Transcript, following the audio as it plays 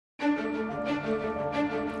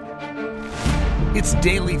It's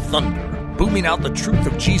Daily Thunder, booming out the truth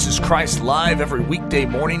of Jesus Christ live every weekday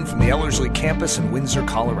morning from the Ellerslie campus in Windsor,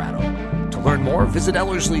 Colorado. To learn more, visit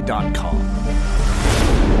Ellerslie.com.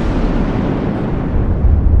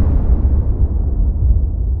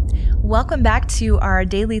 Welcome back to our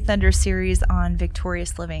Daily Thunder series on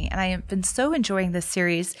victorious living. And I have been so enjoying this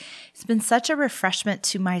series. It's been such a refreshment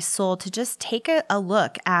to my soul to just take a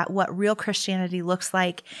look at what real Christianity looks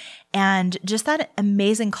like and just that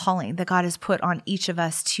amazing calling that God has put on each of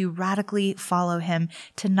us to radically follow him,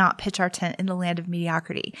 to not pitch our tent in the land of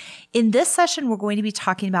mediocrity. In this session, we're going to be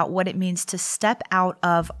talking about what it means to step out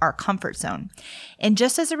of our comfort zone. And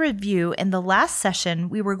just as a review, in the last session,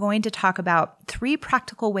 we were going to talk about 3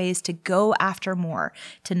 practical ways to go after more,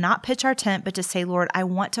 to not pitch our tent, but to say, Lord, I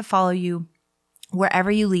want to follow you wherever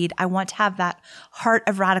you lead. I want to have that heart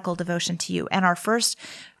of radical devotion to you. And our first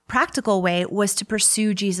practical way was to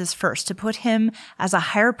pursue Jesus first, to put him as a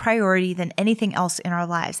higher priority than anything else in our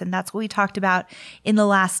lives. And that's what we talked about in the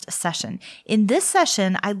last session. In this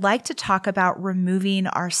session, I'd like to talk about removing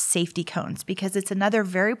our safety cones because it's another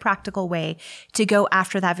very practical way to go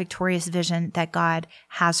after that victorious vision that God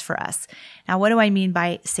has for us. Now, what do I mean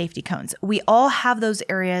by safety cones? We all have those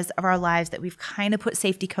areas of our lives that we've kind of put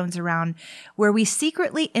safety cones around where we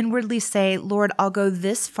secretly, inwardly say, Lord, I'll go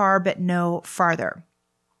this far, but no farther.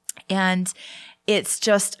 And it's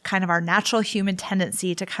just kind of our natural human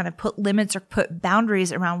tendency to kind of put limits or put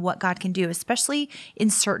boundaries around what God can do, especially in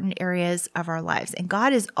certain areas of our lives. And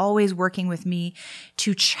God is always working with me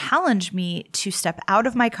to challenge me to step out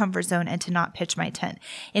of my comfort zone and to not pitch my tent.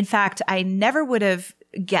 In fact, I never would have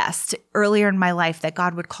guessed earlier in my life that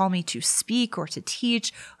God would call me to speak or to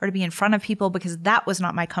teach or to be in front of people because that was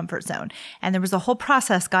not my comfort zone. And there was a whole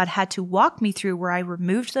process God had to walk me through where I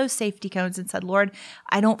removed those safety cones and said, Lord,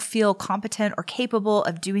 I don't feel competent or capable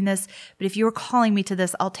of doing this, but if you're calling me to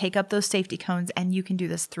this, I'll take up those safety cones and you can do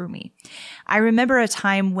this through me. I remember a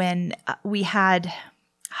time when we had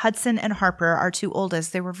Hudson and Harper, our 2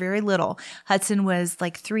 oldest, they were very little. Hudson was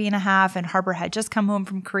like 3.5 and Harper had just come home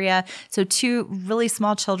from Korea. So 2 really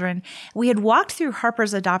small children. We had walked through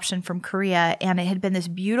Harper's adoption from Korea and it had been this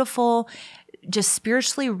beautiful, just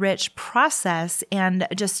spiritually rich process and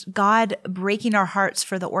just God breaking our hearts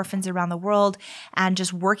for the orphans around the world and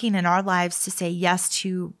just working in our lives to say yes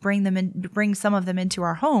to bring some of them into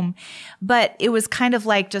our home. But it was kind of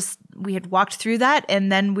like just we had walked through that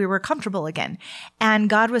and then we were comfortable again. And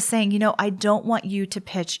God was saying, I don't want you to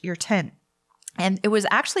pitch your tent. And it was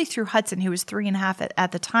actually through Hudson, who was 3.5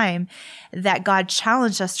 at the time, that God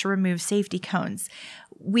challenged us to remove safety cones.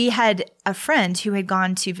 We had a friend who had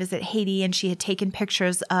gone to visit Haiti and she had taken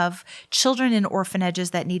pictures of children in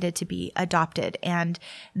orphanages that needed to be adopted. And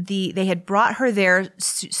they had brought her there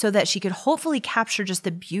so that she could hopefully capture just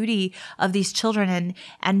the beauty of these children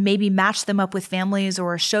and maybe match them up with families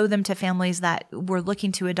or show them to families that were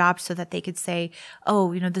looking to adopt so that they could say,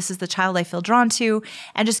 oh, this is the child I feel drawn to,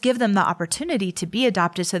 and just give them the opportunity to be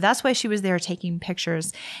adopted. So that's why she was there taking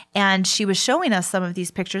pictures. And she was showing us some of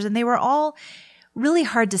these pictures and they were all really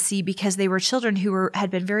hard to see because they were children who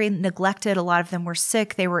had been very neglected. A lot of them were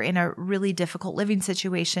sick. They were in a really difficult living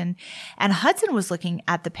situation. And Hudson was looking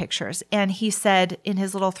at the pictures and he said in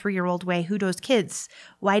his little 3-year-old way, who those kids?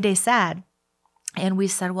 Why they sad? And we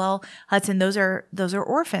said, well, Hudson, those are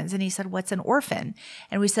orphans. And he said, what's an orphan?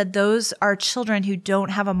 And we said, those are children who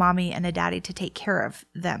don't have a mommy and a daddy to take care of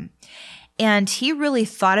them. And he really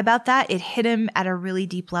thought about that. It hit him at a really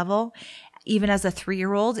deep level, even as a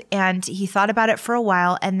 3-year-old. And he thought about it for a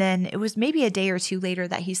while. And then it was maybe a day or 2 later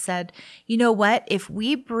that he said, you know what? If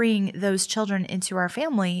we bring those children into our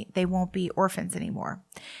family, they won't be orphans anymore.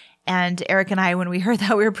 And Eric and I, when we heard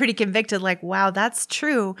that, we were pretty convicted, like, wow, that's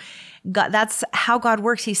true. God, that's how God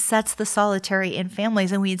works. He sets the solitary in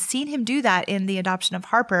families. And we had seen him do that in the adoption of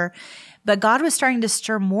Harper. But God was starting to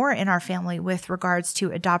stir more in our family with regards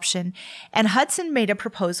to adoption. And Hudson made a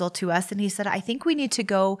proposal to us and he said, I think we need to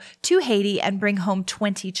go to Haiti and bring home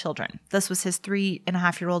 20 children. This was his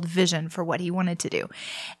 3.5-year-old vision for what he wanted to do.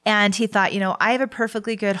 And he thought, I have a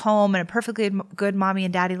perfectly good home and a perfectly good mommy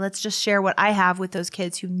and daddy. Let's just share what I have with those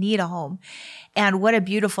kids who need a home. And what a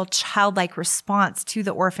beautiful childlike response to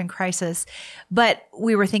the orphan crisis. But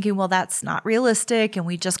we were thinking, well, that's not realistic. And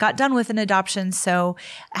we just got done with an adoption. So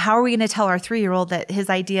how are we going to tell our 3-year-old that his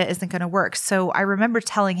idea isn't going to work? So I remember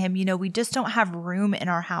telling him, we just don't have room in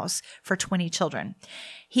our house for 20 children.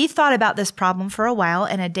 He thought about this problem for a while,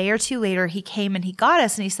 and a day or 2 later, he came and he got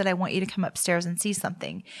us and he said, I want you to come upstairs and see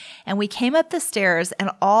something. And we came up the stairs,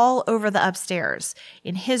 and all over the upstairs,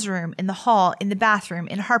 in his room, in the hall, in the bathroom,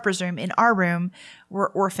 in Harper's room, in our room, were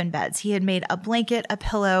orphan beds. He had made a blanket, a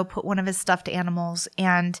pillow, put one of his stuffed animals,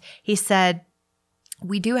 and he said,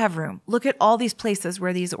 We do have room. Look at all these places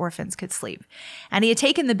where these orphans could sleep. And he had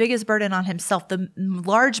taken the biggest burden on himself. The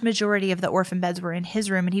large majority of the orphan beds were in his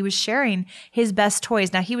room, and he was sharing his best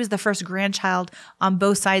toys. Now, he was the first grandchild on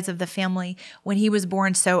both sides of the family when he was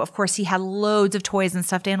born. So, of course, he had loads of toys and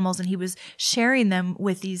stuffed animals, and he was sharing them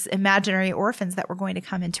with these imaginary orphans that were going to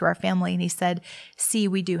come into our family. And he said, see,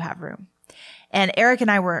 we do have room. And Eric and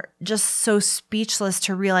I were just so speechless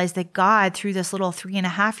to realize that God, through this little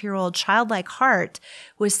 3.5-year-old childlike heart,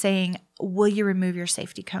 was saying, will you remove your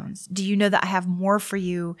safety cones? Do you know that I have more for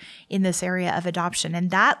you in this area of adoption?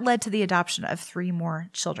 And that led to the adoption of 3 more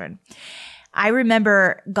children. I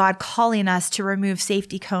remember God calling us to remove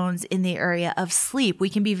safety cones in the area of sleep. We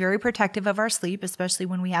can be very protective of our sleep, especially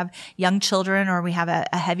when we have young children or we have a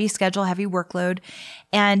heavy schedule, heavy workload.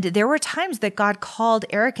 And there were times that God called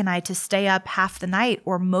Eric and I to stay up half the night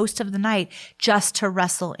or most of the night just to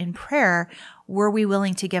wrestle in prayer. Were we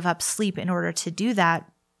willing to give up sleep in order to do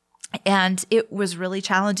that? And it was really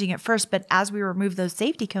challenging at first, but as we removed those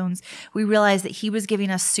safety cones, we realized that he was giving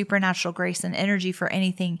us supernatural grace and energy for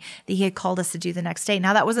anything that he had called us to do the next day.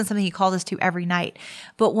 Now, that wasn't something he called us to every night,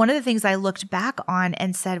 but one of the things I looked back on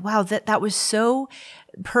and said, wow, that was so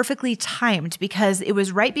perfectly timed, because it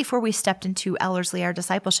was right before we stepped into Ellerslie, our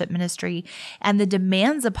discipleship ministry, and the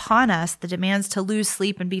demands upon us, the demands to lose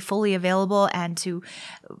sleep and be fully available and to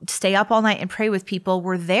stay up all night and pray with people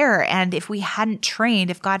were there. And if we hadn't trained,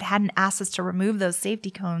 if God hadn't asked us to remove those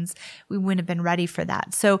safety cones, we wouldn't have been ready for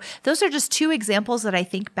that. So those are just 2 examples that I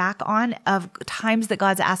think back on of times that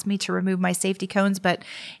God's asked me to remove my safety cones, but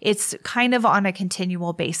it's kind of on a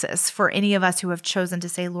continual basis for any of us who have chosen to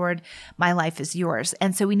say, Lord, my life is yours.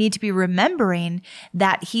 And so we need to be remembering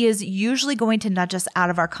that he is usually going to nudge us out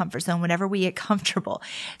of our comfort zone whenever we get comfortable.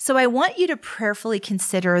 So I want you to prayerfully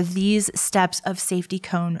consider these steps of safety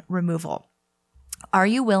cone removal. Are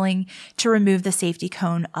you willing to remove the safety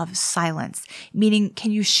cone of silence? Meaning,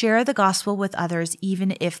 can you share the gospel with others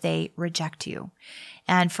even if they reject you?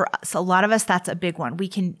 And for us, a lot of us, that's a big one. We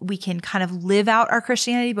can kind of live out our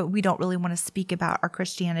Christianity, but we don't really want to speak about our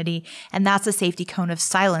Christianity. And that's a safety cone of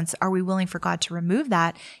silence. Are we willing for God to remove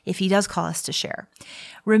that if he does call us to share?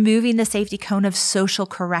 Removing the safety cone of social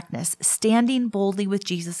correctness, standing boldly with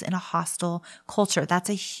Jesus in a hostile culture. That's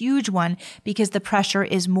a huge one because the pressure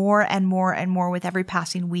is more and more and more with every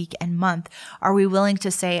passing week and month. Are we willing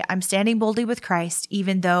to say, I'm standing boldly with Christ,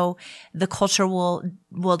 even though the culture will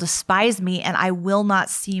despise me and I will not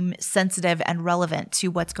seem sensitive and relevant to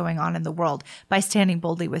what's going on in the world by standing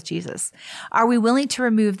boldly with Jesus? Are we willing to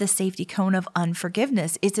remove the safety cone of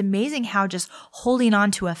unforgiveness? It's amazing how just holding on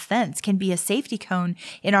to offense can be a safety cone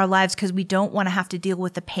in our lives because we don't want to have to deal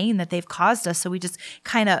with the pain that they've caused us. So we just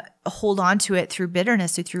kind of hold on to it through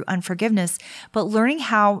bitterness or through unforgiveness. But learning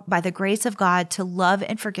how, by the grace of God, to love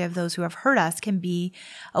and forgive those who have hurt us can be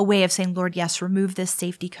a way of saying, Lord, yes, remove this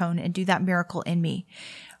safety cone and do that miracle in me.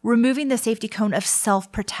 Removing the safety cone of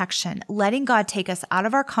self-protection, letting God take us out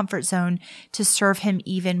of our comfort zone to serve him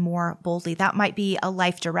even more boldly. That might be a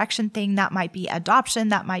life direction thing. That might be adoption.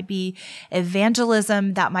 That might be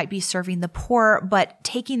evangelism. That might be serving the poor, but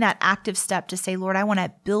taking that active step to say, Lord, I want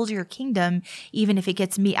to build your kingdom, even if it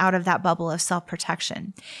gets me out of that bubble of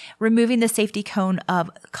self-protection. Removing the safety cone of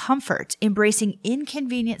comfort, embracing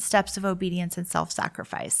inconvenient steps of obedience and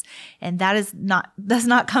self-sacrifice. And that does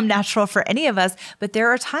not come natural for any of us, but there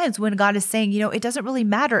are times when God is saying, it doesn't really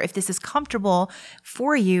matter if this is comfortable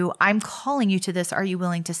for you. I'm calling you to this. Are you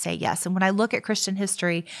willing to say yes? And when I look at Christian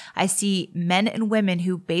history, I see men and women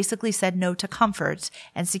who basically said no to comfort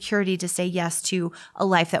and security to say yes to a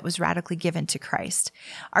life that was radically given to Christ.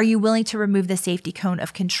 Are you willing to remove the safety cone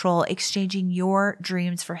of control, exchanging your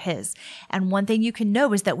dreams for his? And one thing you can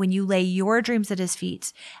know is that when you lay your dreams at his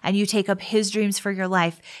feet and you take up his dreams for your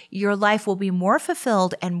life will be more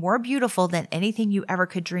fulfilled and more beautiful than anything you ever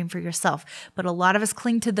could dream for yourself. But a lot of us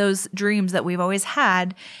cling to those dreams that we've always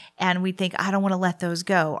had, and we think, I don't want to let those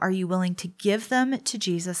go. Are you willing to give them to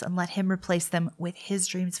Jesus and let him replace them with his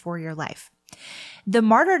dreams for your life? The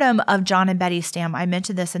martyrdom of John and Betty Stam, I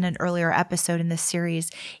mentioned this in an earlier episode in this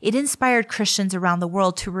series, it inspired Christians around the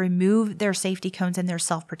world to remove their safety cones and their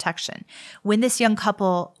self-protection. When this young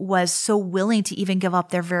couple was so willing to even give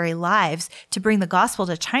up their very lives to bring the gospel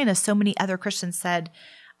to China, so many other Christians said,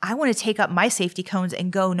 I want to take up my safety cones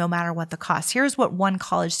and go no matter what the cost. Here's what one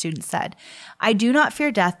college student said. I do not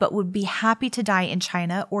fear death, but would be happy to die in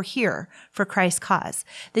China or here for Christ's cause.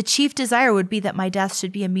 The chief desire would be that my death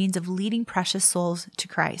should be a means of leading precious souls to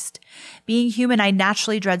Christ. Being human, I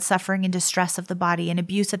naturally dread suffering and distress of the body and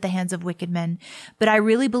abuse at the hands of wicked men. But I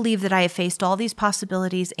really believe that I have faced all these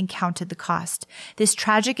possibilities and counted the cost. This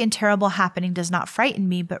tragic and terrible happening does not frighten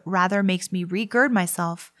me, but rather makes me regird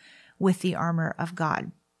myself with the armor of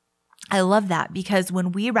God. I love that, because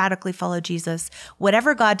when we radically follow Jesus,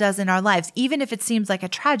 whatever God does in our lives, even if it seems like a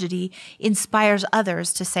tragedy, inspires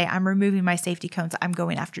others to say, I'm removing my safety cones. I'm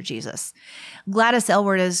going after Jesus. Gladys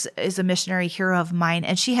Aylward is a missionary hero of mine,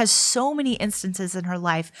 and she has so many instances in her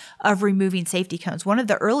life of removing safety cones. One of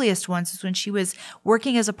the earliest ones is when she was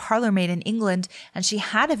working as a parlor maid in England, and she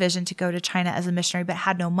had a vision to go to China as a missionary, but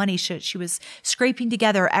had no money. She was scraping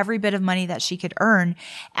together every bit of money that she could earn,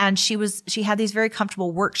 and she had these very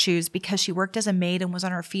comfortable work shoes because she worked as a maid and was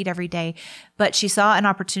on her feet every day. But she saw an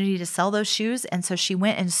opportunity to sell those shoes. And so she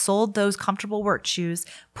went and sold those comfortable work shoes,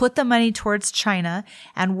 put the money towards China,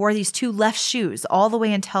 and wore these 2 left shoes all the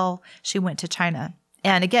way until she went to China.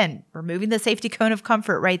 And again, removing the safety cone of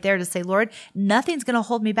comfort right there to say, Lord, nothing's going to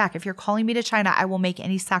hold me back. If you're calling me to China, I will make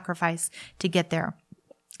any sacrifice to get there.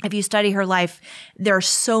 If you study her life, there are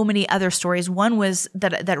so many other stories. One was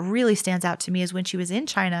that really stands out to me is when she was in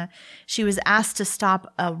China, she was asked to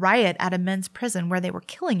stop a riot at a men's prison where they were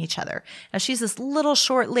killing each other. Now, she's this little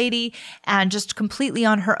short lady and just completely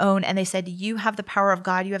on her own. And they said, you have the power of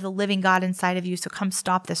God. You have the living God inside of you. So come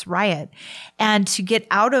stop this riot. And to get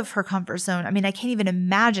out of her comfort zone, I mean, I can't even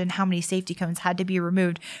imagine how many safety cones had to be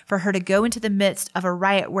removed for her to go into the midst of a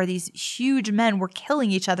riot where these huge men were killing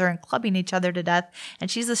each other and clubbing each other to death. And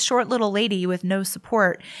she's this short little lady with no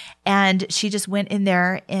support. And she just went in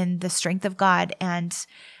there in the strength of God and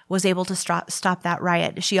was able to stop that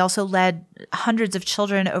riot. She also led hundreds of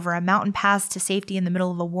children over a mountain pass to safety in the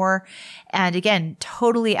middle of a war. And again,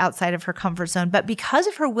 totally outside of her comfort zone. But because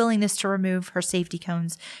of her willingness to remove her safety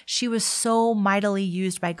cones, she was so mightily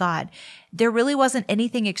used by God. There really wasn't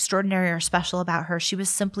anything extraordinary or special about her. She was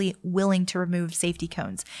simply willing to remove safety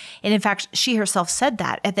cones. And in fact, she herself said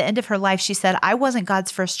that. At the end of her life, she said, I wasn't God's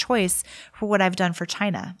first choice for what I've done for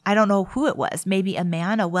China. I don't know who it was. Maybe a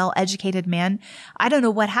man, a well-educated man. I don't know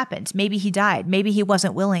what happened. Maybe he died. Maybe he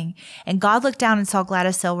wasn't willing. And God looked down and saw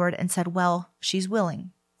Gladys Aylward and said, well, she's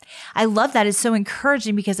willing. I love that. It's so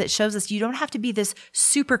encouraging because it shows us you don't have to be this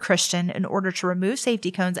super Christian in order to remove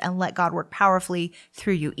safety cones and let God work powerfully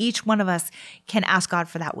through you. Each one of us can ask God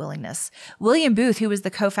for that willingness. William Booth, who was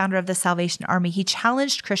the co-founder of the Salvation Army, he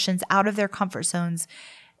challenged Christians out of their comfort zones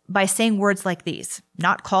by saying words like these.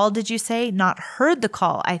 Not called, did you say? Not heard the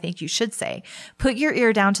call, I think you should say. Put your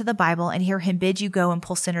ear down to the Bible and hear him bid you go and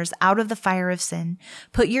pull sinners out of the fire of sin.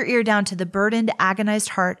 Put your ear down to the burdened, agonized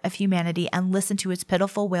heart of humanity and listen to its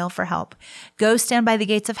pitiful wail for help. Go stand by the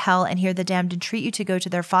gates of hell and hear the damned entreat you to go to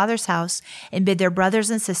their Father's house and bid their brothers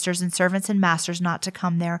and sisters and servants and masters not to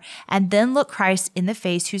come there. And then look Christ in the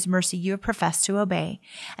face whose mercy you have professed to obey.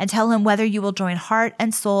 And tell him whether you will join heart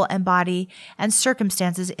and soul and body and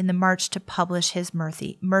circumstances in the march to publish his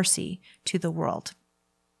mercy to the world.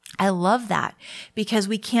 I love that because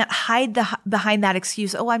we can't hide behind that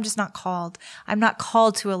excuse. Oh, I'm just not called. I'm not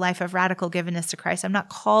called to a life of radical givenness to Christ. I'm not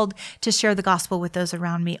called to share the gospel with those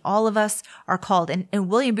around me. All of us are called. And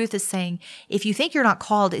William Booth is saying, if you think you're not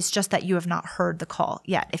called, it's just that you have not heard the call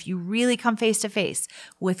yet. If you really come face to face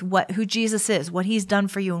with who Jesus is, what he's done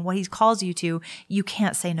for you and what he calls you to, you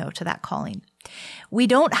can't say no to that calling. We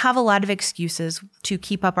don't have a lot of excuses to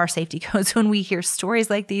keep up our safety codes when we hear stories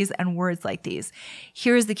like these and words like these.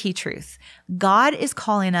 Here's the key truth. God is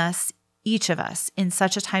calling us, each of us, in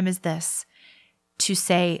such a time as this, to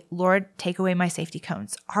say, Lord, take away my safety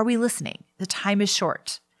cones. Are we listening? The time is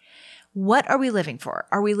short. What are we living for?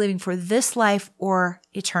 Are we living for this life or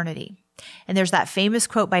eternity? And there's that famous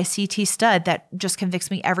quote by C.T. Studd that just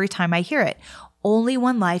convicts me every time I hear it. Only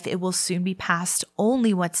one life, it will soon be past.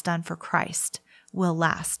 Only what's done for Christ will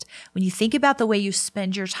last. When you think about the way you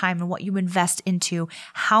spend your time and what you invest into,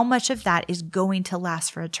 how much of that is going to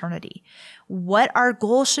last for eternity? What our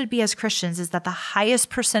goal should be as Christians is that the highest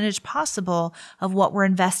percentage possible of what we're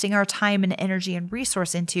investing our time and energy and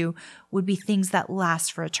resource into would be things that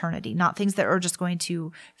last for eternity, not things that are just going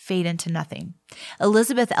to fade into nothing.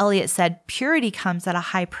 Elizabeth Elliot said, "Purity comes at a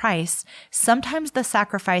high price. Sometimes the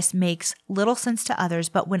sacrifice makes little sense to others,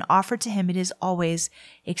 but when offered to him, it is always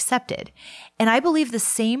accepted." And I believe the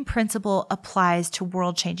same principle applies to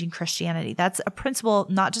world-changing Christianity. That's a principle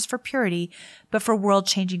not just for purity, but for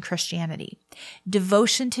world-changing Christianity.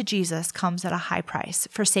 Devotion to Jesus comes at a high price,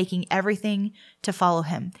 forsaking everything to follow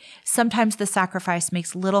him. Sometimes the sacrifice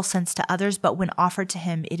makes little sense to others, but when offered to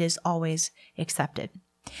him, it is always accepted.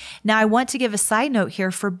 Now, I want to give a side note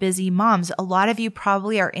here for busy moms. A lot of you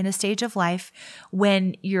probably are in a stage of life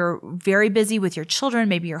when you're very busy with your children.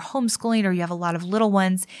 Maybe you're homeschooling or you have a lot of little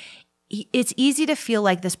ones. It's easy to feel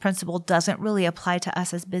like this principle doesn't really apply to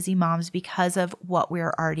us as busy moms because of what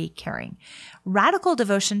we're already carrying. Radical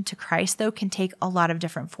devotion to Christ, though, can take a lot of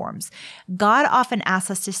different forms. God often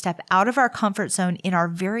asks us to step out of our comfort zone in our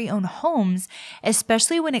very own homes,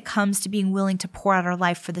 especially when it comes to being willing to pour out our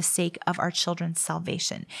life for the sake of our children's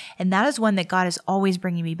salvation. And that is one that God is always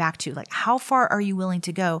bringing me back to. Like, how far are you willing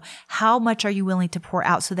to go? How much are you willing to pour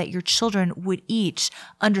out so that your children would each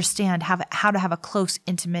understand how to have a close,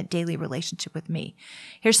 intimate, daily relationship with me?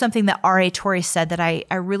 Here's something that R.A. Torrey said that I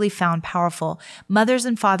really found powerful. Mothers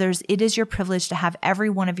and fathers, it is your privilege to have every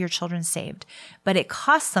one of your children saved, but it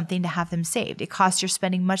costs something to have them saved. It costs your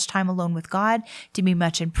spending much time alone with God, to be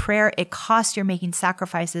much in prayer. It costs your making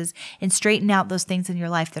sacrifices and straightening out those things in your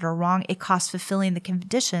life that are wrong. It costs fulfilling the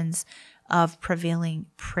conditions of prevailing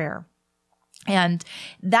prayer. And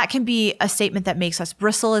that can be a statement that makes us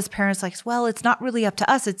bristle as parents, like, well, it's not really up to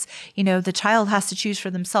us. It's, the child has to choose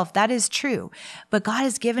for themselves. That is true. But God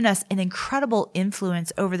has given us an incredible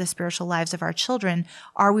influence over the spiritual lives of our children.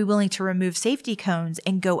 Are we willing to remove safety cones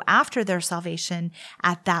and go after their salvation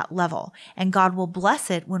at that level? And God will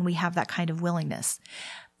bless it when we have that kind of willingness.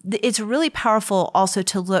 It's really powerful also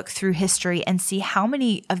to look through history and see how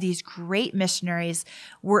many of these great missionaries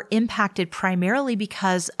were impacted primarily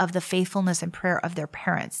because of the faithfulness and prayer of their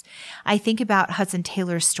parents. I think about Hudson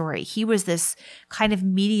Taylor's story. He was this kind of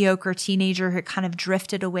mediocre teenager who kind of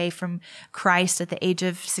drifted away from Christ at the age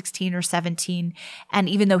of 16 or 17. And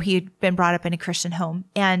even though he had been brought up in a Christian home,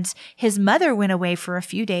 and his mother went away for a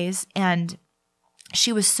few days, and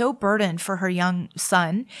she was so burdened for her young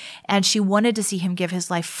son, and she wanted to see him give his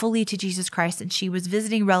life fully to Jesus Christ. And she was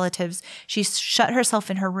visiting relatives. She shut herself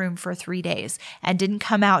in her room for 3 days and didn't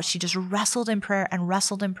come out. She just wrestled in prayer and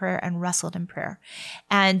wrestled in prayer and wrestled in prayer.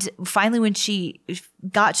 And finally, when she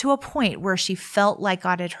got to a point where she felt like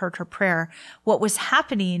God had heard her prayer, what was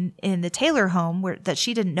happening in the Taylor home that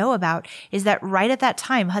she didn't know about is that right at that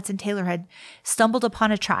time, Hudson Taylor had stumbled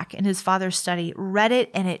upon a tract in his father's study, read it,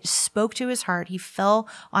 and it spoke to his heart. He fell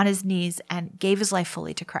on his knees and gave his life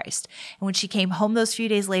fully to Christ. And when she came home those few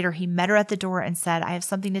days later, he met her at the door and said, "I have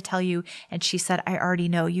something to tell you." And she said, "I already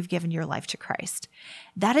know you've given your life to Christ."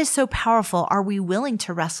 That is so powerful. Are we willing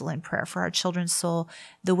to wrestle in prayer for our children's soul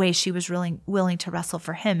the way she was really willing to wrestle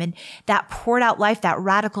for him? And that poured out life, that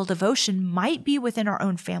radical devotion might be within our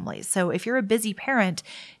own families. So if you're a busy parent,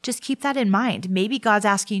 just keep that in mind. Maybe God's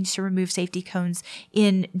asking you to remove safety cones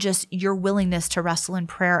in just your willingness to wrestle in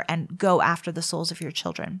prayer and go after the souls of your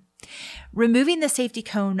children. Removing the safety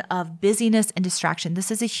cone of busyness and distraction.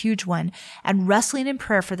 This is a huge one. And wrestling in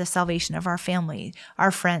prayer for the salvation of our family,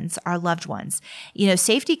 our friends, our loved ones.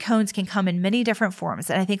 Safety cones can come in many different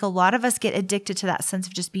forms. And I think a lot of us get addicted to that sense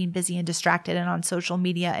of just being busy and distracted and on social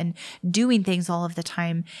media and doing things all of the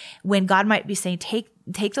time, when God might be saying,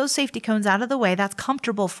 take those safety cones out of the way. That's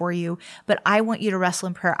comfortable for you, but I want you to wrestle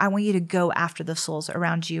in prayer. I want you to go after the souls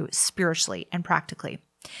around you spiritually and practically.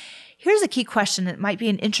 Here's a key question that might be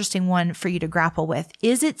an interesting one for you to grapple with.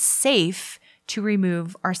 Is it safe to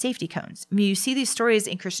remove our safety cones? I mean, you see these stories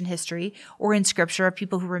in Christian history or in scripture of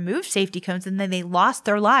people who removed safety cones and then they lost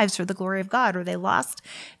their lives for the glory of God, or they lost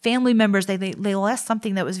family members. They lost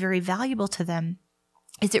something that was very valuable to them.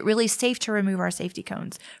 Is it really safe to remove our safety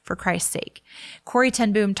cones for Christ's sake? Corrie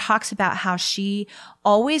ten Boom talks about how she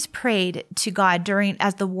always prayed to God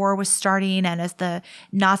as the war was starting and as the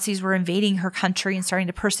Nazis were invading her country and starting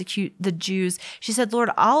to persecute the Jews. She said,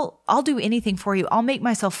 "Lord, I'll do anything for you. I'll make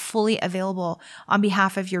myself fully available on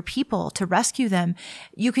behalf of your people to rescue them.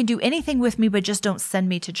 You can do anything with me, but just don't send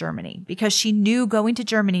me to Germany." Because she knew going to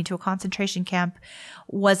Germany, to a concentration camp,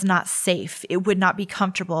 was not safe. It would not be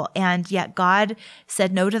comfortable. And yet God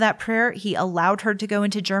said no to that prayer. He allowed her to go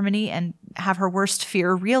into Germany and have her worst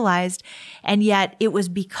fear realized. And yet it was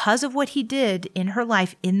because of what he did in her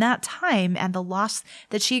life in that time and the loss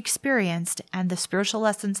that she experienced and the spiritual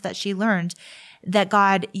lessons that she learned that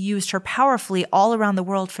God used her powerfully all around the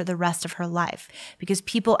world for the rest of her life, because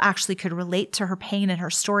people actually could relate to her pain and her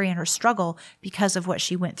story and her struggle because of what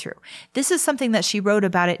she went through. This is something that she wrote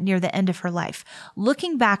about it near the end of her life.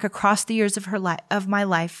 Looking back across the years of my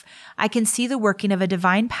life, I can see the working of a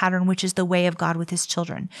divine pattern, which is the way of God with his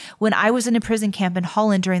children. When I was in a prison camp in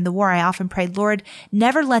Holland during the war, I often prayed, Lord,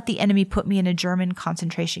 never let the enemy put me in a German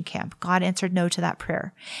concentration camp. God answered no to that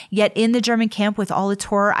prayer. Yet in the German camp, with all its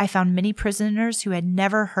horror, I found many prisoners who had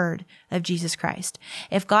never heard of Jesus Christ.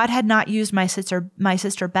 If God had not used my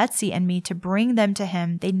sister Betsy and me to bring them to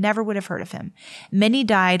him, they never would have heard of him. Many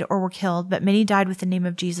died or were killed, but many died with the name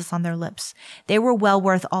of Jesus on their lips. They were well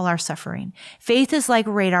worth all our suffering. Faith is like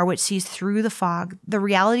radar which sees through the fog, the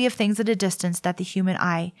reality of things at a distance that the human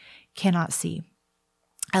eye cannot see.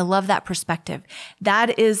 I love that perspective.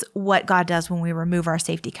 That is what God does when we remove our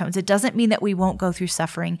safety cones. It doesn't mean that we won't go through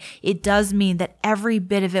suffering. It does mean that every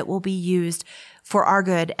bit of it will be used for our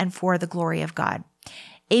good and for the glory of God.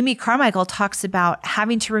 Amy Carmichael talks about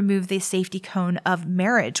having to remove the safety cone of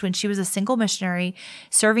marriage. When she was a single missionary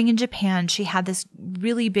serving in Japan, she had this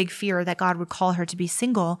really big fear that God would call her to be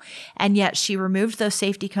single. And yet she removed those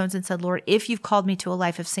safety cones and said, Lord, if you've called me to a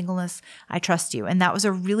life of singleness, I trust you. And that was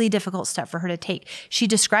a really difficult step for her to take. She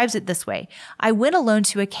describes it this way. I went alone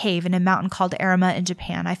to a cave in a mountain called Arima in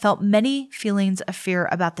Japan. I felt many feelings of fear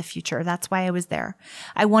about the future. That's why I was there.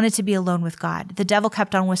 I wanted to be alone with God. The devil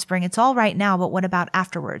kept on whispering, it's all right now, but what about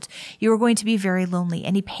afterwards? You are going to be very lonely.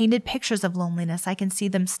 And he painted pictures of loneliness. I can see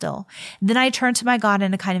them still. Then I turned to my God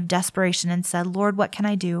in a kind of desperation and said, Lord, what can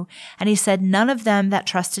I do? And he said, none of them that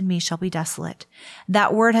trusted me shall be desolate.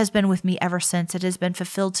 That word has been with me ever since. It has been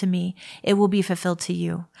fulfilled to me. It will be fulfilled to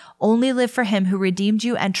you. Only live for him who redeemed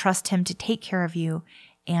you and trust him to take care of you.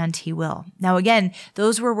 And he will. Now, again,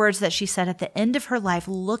 those were words that she said at the end of her life,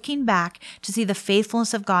 looking back to see the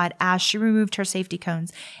faithfulness of God as she removed her safety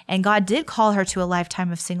cones. And God did call her to a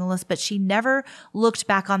lifetime of singleness, but she never looked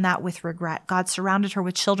back on that with regret. God surrounded her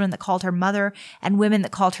with children that called her mother and women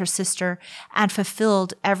that called her sister and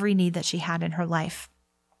fulfilled every need that she had in her life.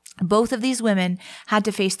 Both of these women had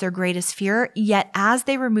to face their greatest fear, yet as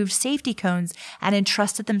they removed safety cones and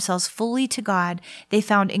entrusted themselves fully to God, they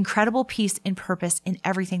found incredible peace and purpose in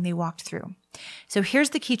everything they walked through. So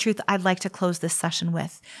here's the key truth I'd like to close this session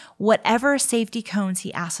with. Whatever safety cones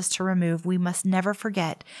he asks us to remove, we must never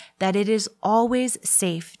forget that it is always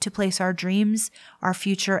safe to place our dreams, our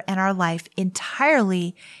future, and our life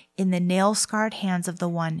entirely in the nail-scarred hands of the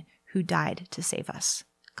one who died to save us.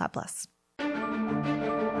 God bless.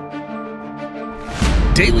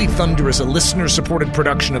 Daily Thunder is a listener-supported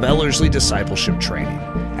production of Ellerslie Discipleship Training.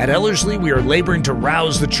 At Ellerslie, we are laboring to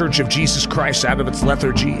rouse the Church of Jesus Christ out of its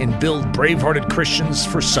lethargy and build brave-hearted Christians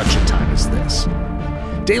for such a time as this.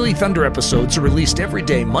 Daily Thunder episodes are released every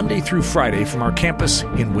day, Monday through Friday, from our campus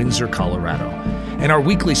in Windsor, Colorado. And our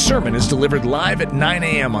weekly sermon is delivered live at 9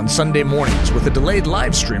 a.m. on Sunday mornings with a delayed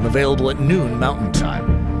live stream available at noon Mountain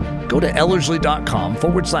Time. Go to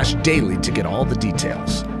ellerslie.com/daily to get all the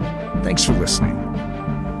details. Thanks for listening.